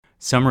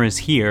Summer is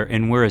here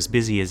and we're as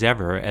busy as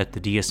ever at the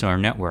DSR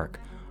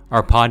network.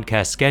 Our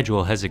podcast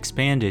schedule has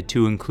expanded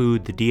to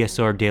include the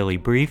DSR Daily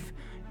Brief,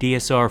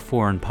 DSR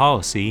Foreign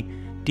Policy,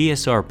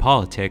 DSR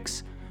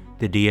Politics,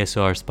 the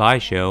DSR Spy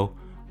Show,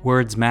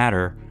 Words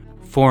Matter,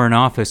 Foreign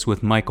Office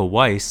with Michael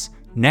Weiss,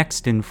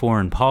 Next in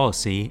Foreign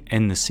Policy,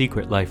 and The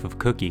Secret Life of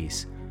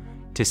Cookies.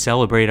 To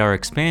celebrate our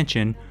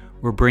expansion,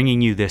 we're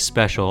bringing you this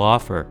special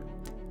offer.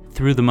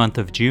 Through the month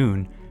of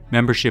June,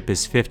 membership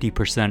is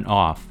 50%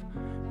 off.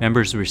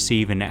 Members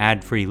receive an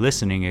ad-free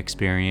listening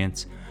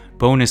experience,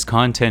 bonus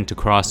content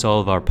across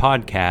all of our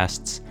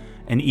podcasts,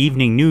 an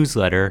evening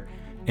newsletter,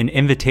 an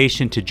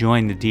invitation to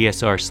join the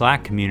DSR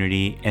Slack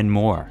community, and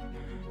more.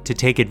 To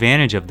take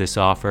advantage of this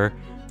offer,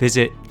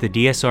 visit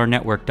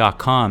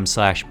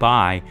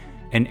thedsrnetwork.com/buy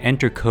and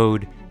enter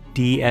code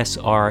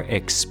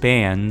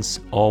DSREXPANDS,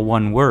 all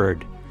one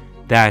word.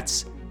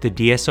 That's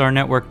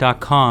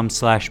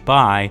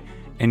thedsrnetwork.com/buy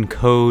and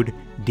code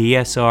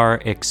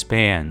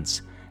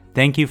DSREXPANDS.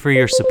 Thank you for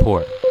your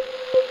support.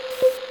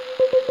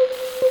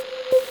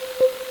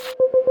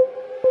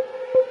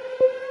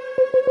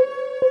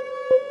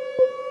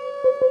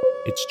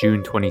 It's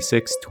June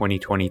 26,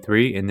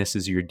 2023, and this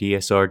is your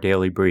DSR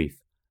Daily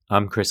Brief.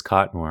 I'm Chris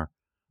Cotnor.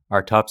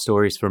 Our top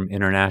stories from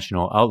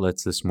international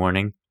outlets this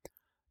morning.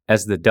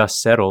 As the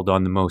dust settled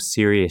on the most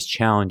serious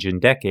challenge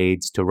in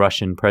decades to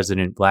Russian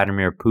President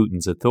Vladimir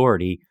Putin's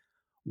authority,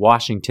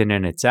 Washington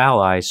and its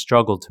allies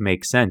struggled to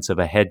make sense of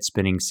a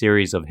head-spinning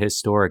series of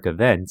historic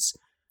events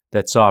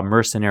that saw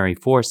mercenary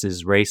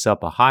forces race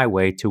up a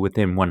highway to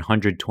within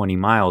 120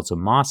 miles of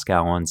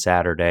Moscow on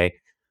Saturday,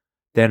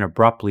 then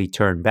abruptly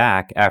turn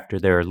back after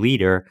their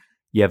leader,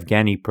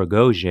 Yevgeny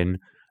Prigozhin,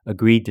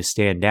 agreed to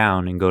stand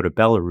down and go to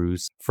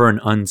Belarus for an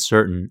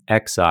uncertain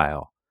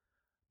exile.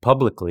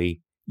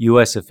 Publicly,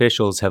 U.S.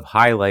 officials have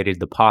highlighted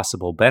the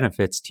possible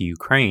benefits to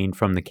Ukraine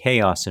from the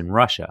chaos in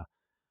Russia.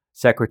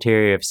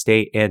 Secretary of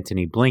State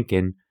Antony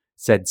Blinken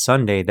said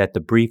Sunday that the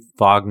brief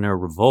Wagner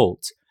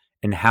revolt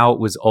and how it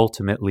was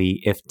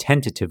ultimately, if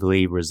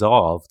tentatively,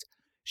 resolved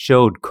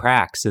showed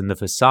cracks in the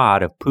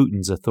facade of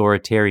Putin's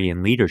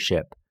authoritarian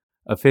leadership.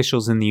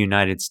 Officials in the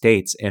United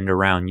States and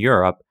around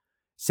Europe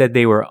said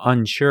they were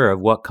unsure of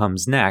what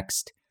comes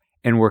next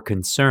and were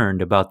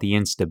concerned about the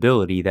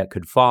instability that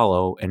could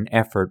follow an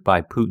effort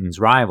by Putin's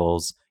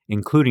rivals,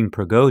 including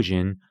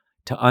Prigozhin,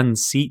 to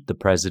unseat the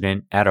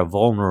president at a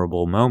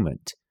vulnerable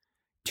moment.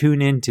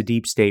 Tune in to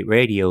Deep State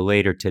Radio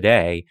later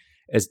today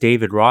as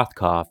David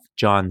Rothkopf,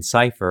 John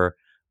Cipher,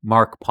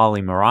 Mark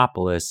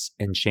Polymeropoulos,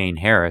 and Shane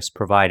Harris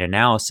provide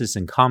analysis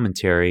and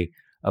commentary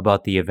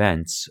about the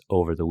events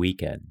over the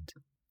weekend.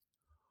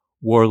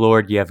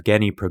 Warlord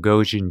Yevgeny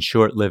Prigozhin's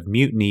short-lived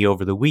mutiny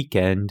over the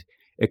weekend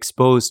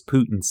exposed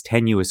Putin's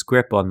tenuous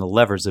grip on the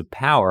levers of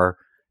power,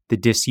 the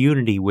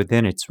disunity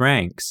within its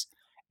ranks,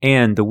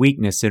 and the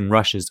weakness in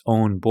Russia's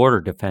own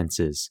border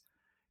defenses.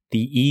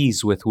 The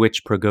ease with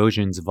which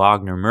Prigozhin's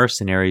Wagner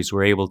mercenaries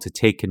were able to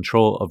take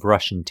control of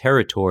Russian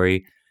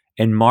territory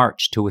and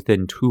march to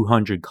within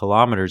 200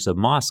 kilometers of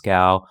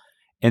Moscow,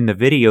 and the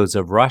videos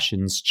of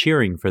Russians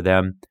cheering for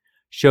them,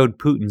 showed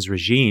Putin's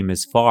regime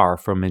is far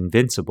from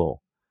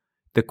invincible.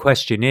 The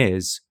question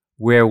is,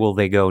 where will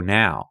they go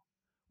now?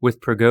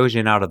 With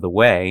Prigozhin out of the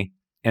way,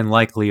 and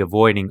likely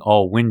avoiding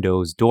all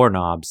windows,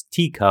 doorknobs,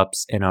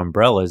 teacups, and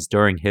umbrellas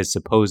during his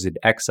supposed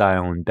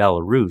exile in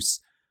Belarus,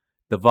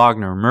 the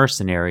Wagner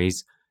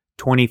mercenaries,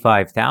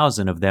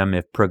 25,000 of them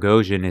if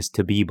Prigozhin is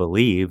to be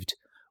believed,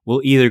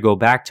 will either go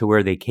back to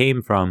where they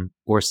came from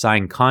or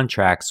sign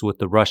contracts with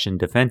the Russian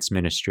Defense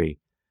Ministry.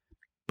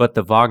 But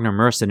the Wagner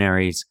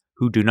mercenaries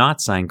who do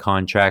not sign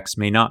contracts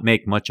may not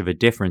make much of a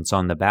difference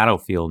on the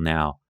battlefield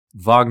now.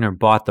 Wagner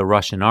bought the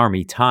Russian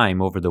army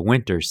time over the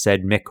winter,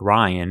 said Mick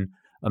Ryan,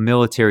 a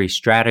military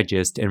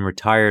strategist and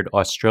retired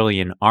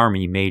Australian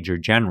Army Major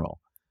General.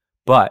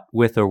 But,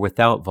 with or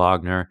without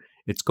Wagner,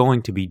 it's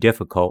going to be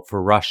difficult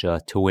for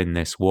Russia to win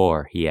this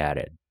war, he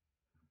added.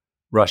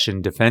 Russian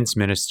Defense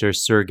Minister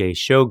Sergei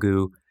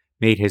Shoigu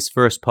made his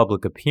first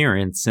public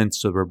appearance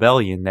since the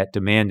rebellion that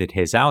demanded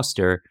his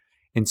ouster,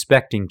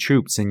 inspecting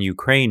troops in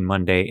Ukraine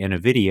Monday in a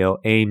video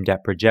aimed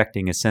at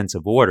projecting a sense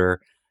of order,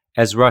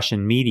 as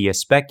Russian media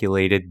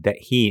speculated that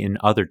he and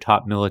other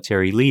top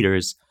military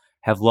leaders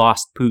have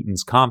lost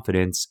Putin's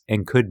confidence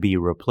and could be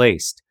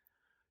replaced.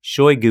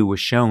 Shoigu was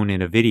shown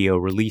in a video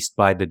released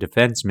by the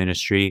Defense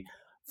Ministry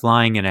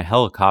flying in a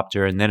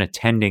helicopter and then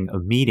attending a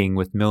meeting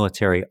with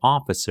military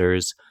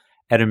officers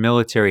at a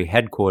military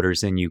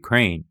headquarters in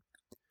Ukraine.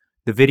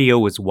 The video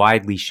was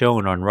widely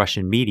shown on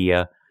Russian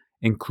media,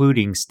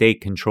 including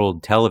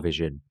state-controlled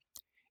television.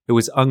 It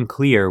was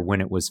unclear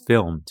when it was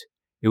filmed.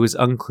 It was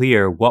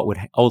unclear what would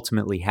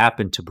ultimately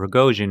happen to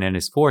Prigozhin and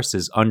his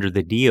forces under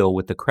the deal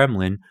with the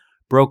Kremlin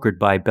brokered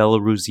by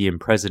Belarusian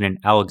President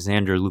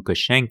Alexander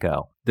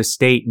Lukashenko. The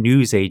state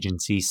news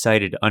agency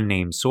cited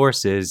unnamed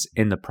sources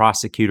in the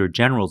Prosecutor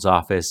General's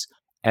office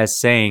as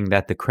saying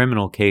that the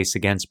criminal case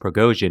against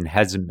Prigozhin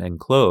hasn't been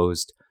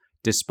closed,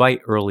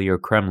 despite earlier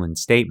Kremlin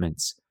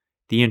statements.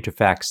 The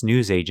Interfax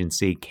news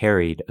agency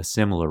carried a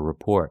similar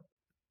report.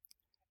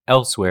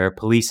 Elsewhere,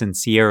 police in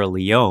Sierra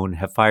Leone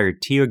have fired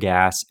tear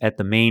gas at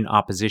the main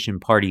opposition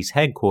party's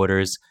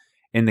headquarters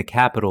in the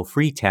capital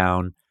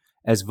Freetown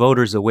as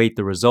voters await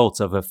the results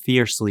of a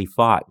fiercely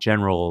fought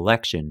general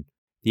election.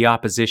 The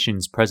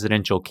opposition's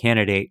presidential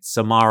candidate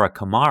Samara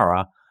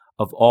Kamara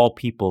of All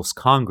People's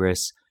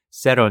Congress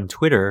said on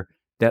Twitter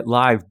that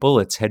live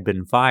bullets had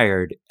been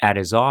fired at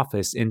his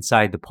office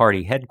inside the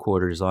party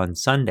headquarters on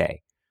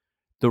Sunday.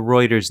 The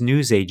Reuters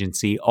news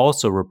agency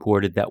also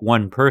reported that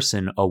one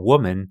person, a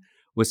woman,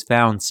 was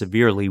found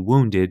severely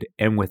wounded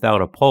and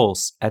without a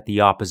pulse at the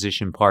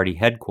opposition party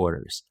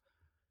headquarters.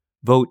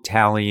 Vote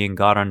tallying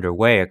got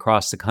underway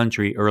across the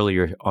country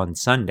earlier on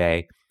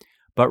Sunday,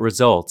 but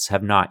results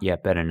have not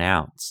yet been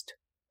announced.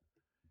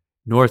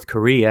 North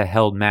Korea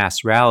held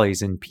mass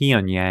rallies in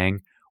Pyongyang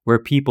where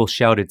people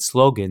shouted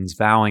slogans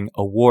vowing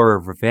a war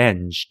of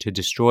revenge to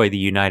destroy the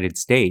United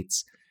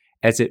States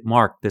as it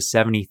marked the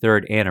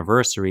 73rd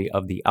anniversary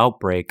of the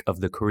outbreak of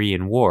the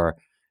Korean War,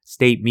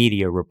 state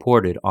media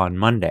reported on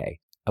Monday.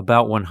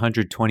 About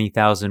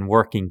 120,000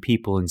 working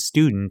people and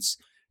students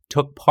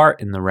took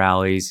part in the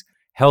rallies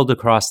held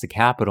across the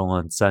capital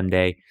on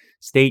Sunday,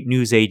 state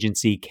news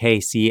agency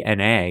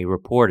KCNA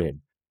reported.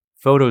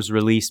 Photos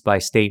released by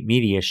state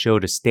media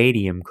showed a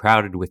stadium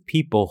crowded with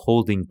people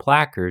holding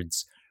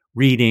placards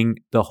reading,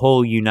 "The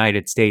whole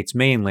United States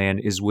mainland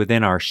is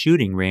within our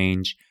shooting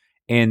range,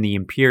 and the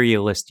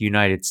imperialist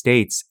United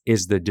States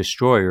is the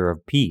destroyer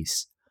of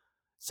peace."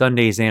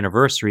 Sunday's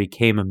anniversary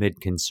came amid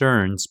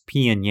concerns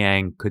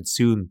Pyongyang could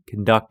soon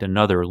conduct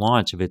another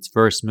launch of its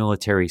first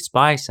military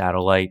spy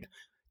satellite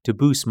to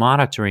boost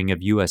monitoring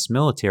of U.S.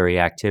 military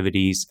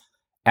activities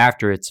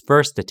after its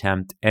first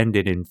attempt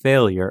ended in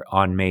failure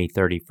on May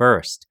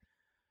 31st.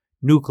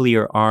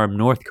 Nuclear-armed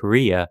North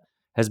Korea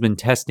has been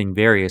testing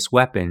various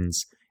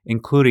weapons,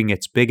 including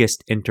its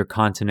biggest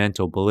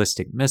intercontinental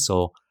ballistic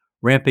missile,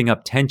 ramping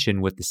up tension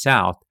with the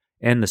South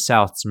and the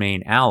South's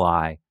main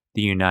ally,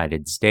 the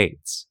United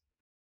States.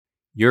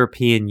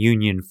 European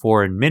Union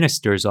foreign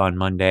ministers on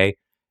Monday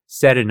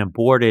said an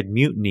aborted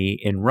mutiny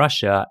in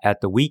Russia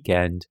at the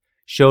weekend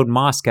showed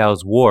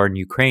Moscow's war in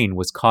Ukraine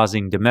was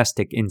causing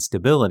domestic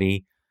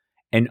instability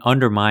and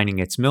undermining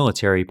its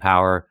military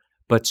power,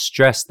 but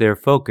stressed their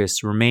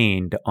focus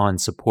remained on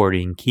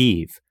supporting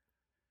Kyiv.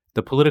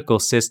 The political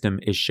system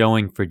is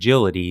showing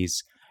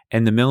fragilities,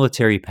 and the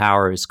military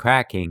power is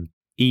cracking,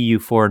 EU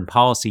Foreign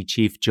Policy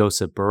Chief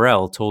Joseph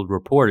Borrell told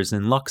reporters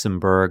in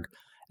Luxembourg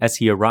as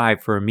he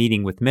arrived for a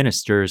meeting with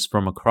ministers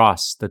from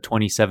across the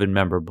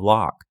 27-member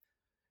bloc.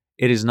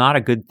 It is not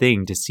a good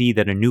thing to see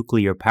that a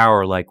nuclear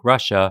power like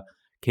Russia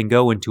can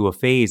go into a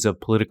phase of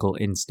political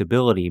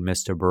instability,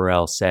 Mr.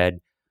 Borrell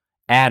said,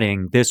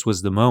 adding this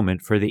was the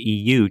moment for the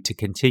EU to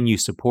continue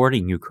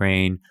supporting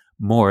Ukraine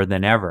more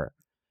than ever.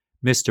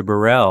 Mr.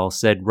 Borrell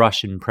said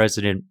Russian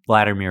President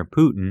Vladimir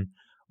Putin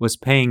was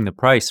paying the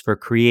price for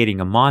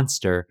creating a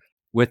monster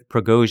with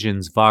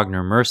Prigozhin's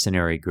Wagner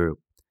mercenary group.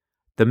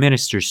 The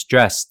minister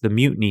stressed the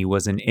mutiny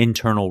was an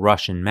internal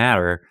Russian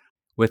matter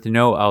with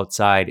no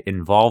outside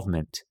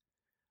involvement.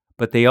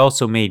 But they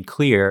also made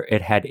clear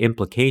it had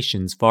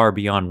implications far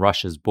beyond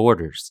Russia's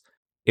borders.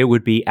 It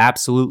would be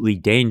absolutely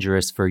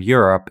dangerous for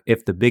Europe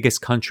if the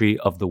biggest country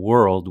of the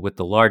world with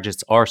the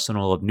largest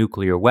arsenal of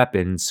nuclear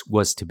weapons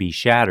was to be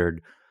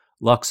shattered,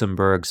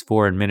 Luxembourg's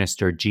Foreign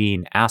Minister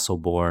Jean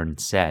Asselborn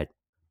said.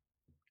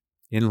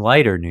 In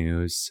lighter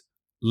news,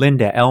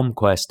 Linda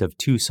Elmquist of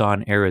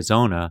Tucson,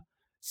 Arizona,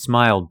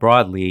 smiled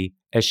broadly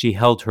as she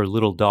held her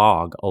little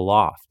dog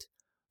aloft.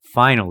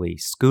 Finally,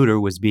 Scooter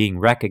was being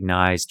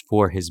recognized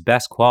for his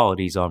best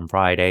qualities on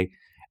Friday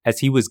as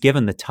he was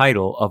given the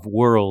title of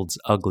World's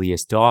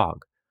Ugliest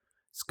Dog.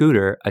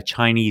 Scooter, a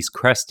Chinese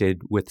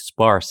crested with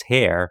sparse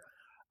hair,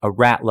 a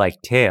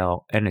rat-like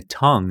tail, and a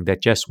tongue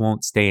that just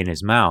won't stay in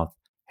his mouth,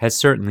 has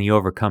certainly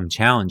overcome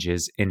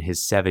challenges in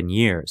his 7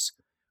 years.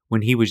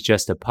 When he was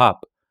just a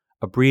pup,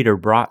 a breeder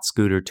brought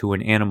Scooter to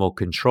an animal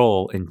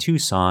control in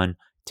Tucson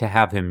to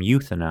have him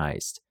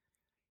euthanized.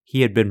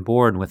 He had been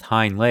born with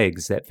hind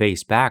legs that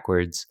faced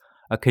backwards,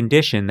 a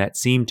condition that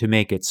seemed to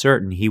make it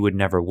certain he would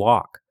never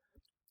walk.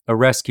 A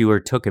rescuer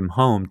took him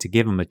home to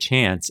give him a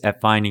chance at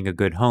finding a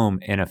good home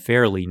and a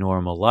fairly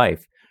normal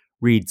life,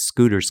 reads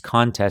Scooter's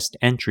contest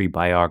entry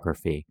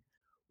biography.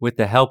 With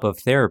the help of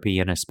therapy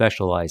and a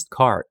specialized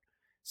cart,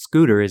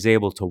 Scooter is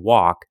able to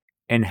walk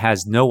and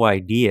has no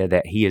idea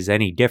that he is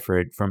any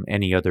different from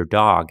any other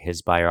dog,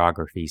 his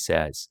biography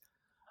says.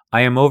 I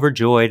am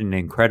overjoyed and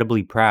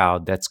incredibly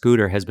proud that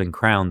Scooter has been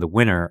crowned the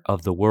winner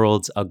of the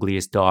World's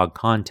Ugliest Dog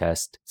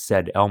contest,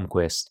 said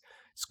Elmquist,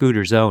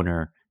 Scooter's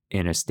owner,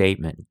 in a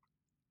statement.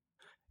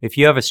 If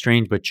you have a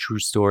strange but true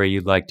story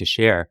you'd like to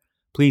share,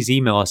 please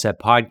email us at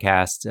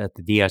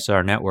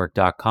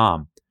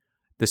podcasts@thedsrnetwork.com.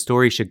 The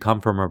story should come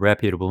from a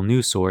reputable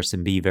news source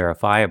and be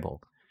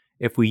verifiable.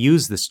 If we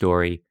use the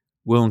story,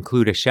 we'll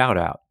include a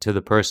shout-out to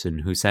the person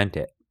who sent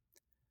it.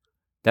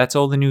 That's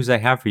all the news I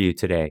have for you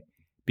today.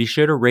 Be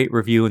sure to rate,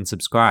 review, and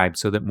subscribe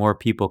so that more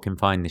people can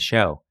find the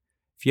show.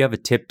 If you have a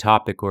tip,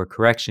 topic, or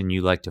correction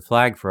you'd like to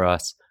flag for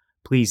us,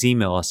 please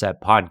email us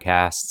at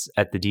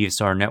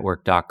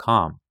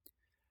podcasts@thedsrnetwork.com.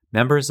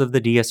 Members of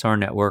the DSR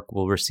Network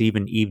will receive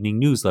an evening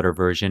newsletter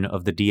version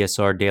of the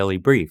DSR Daily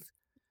Brief.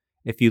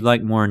 If you'd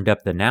like more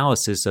in-depth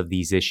analysis of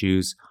these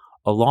issues,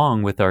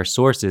 along with our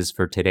sources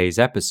for today's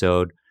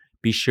episode,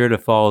 be sure to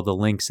follow the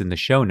links in the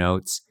show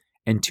notes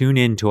and tune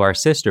in to our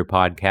sister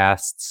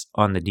podcasts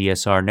on the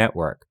DSR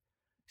Network.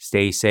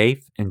 Stay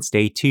safe and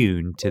stay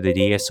tuned to the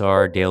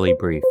DSR Daily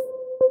Brief.